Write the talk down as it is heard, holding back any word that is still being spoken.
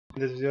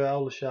This video I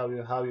will show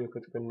you how you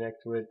could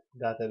connect with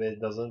database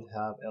doesn't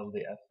have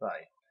LDF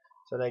file.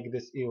 So like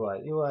this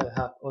EY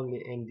have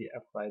only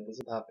NDF file,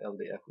 doesn't have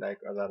LDF like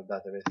other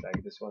database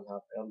like this one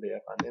have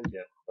LDF and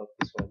NDF, but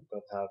this one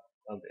don't have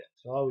LDF.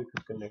 So how we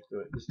could connect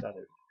to this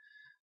database?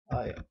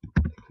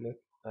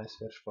 I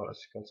search for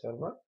SQL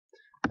Server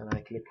and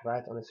I click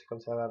right on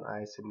SQL Server and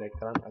I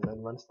select run as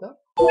advanced step.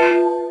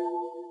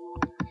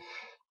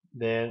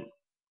 Then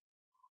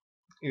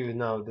you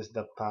know this is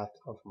the path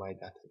of my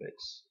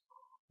database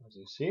as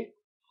you see.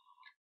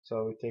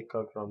 So we take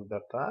out from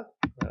the path.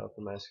 I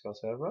open my SQL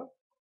Server.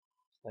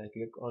 I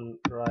click on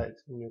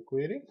write new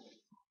query.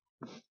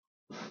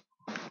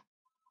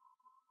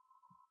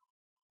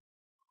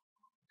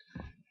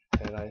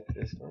 I write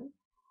this one.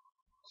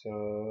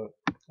 So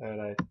I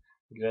write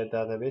get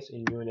database a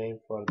new name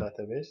for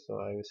database. So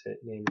I will say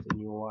name it a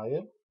new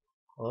while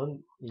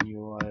on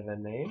new while the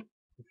name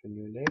with a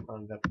new name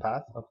on the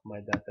path of my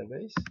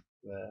database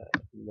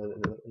in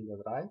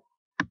the right.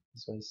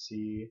 This one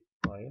C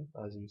while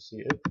as you see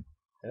it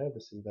here.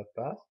 This is the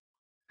path.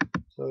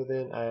 So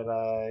then I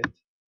write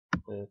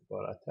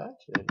for attach.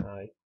 Then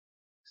I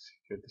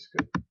execute this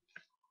code.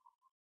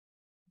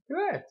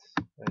 Great!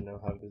 I now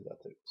have this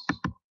database.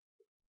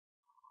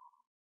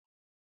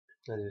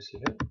 As you see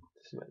here,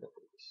 this is my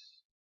database.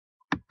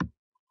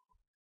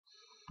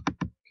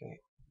 Okay.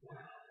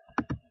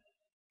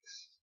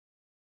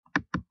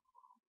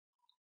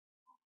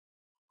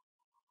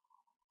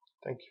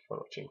 Thank you for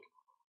watching.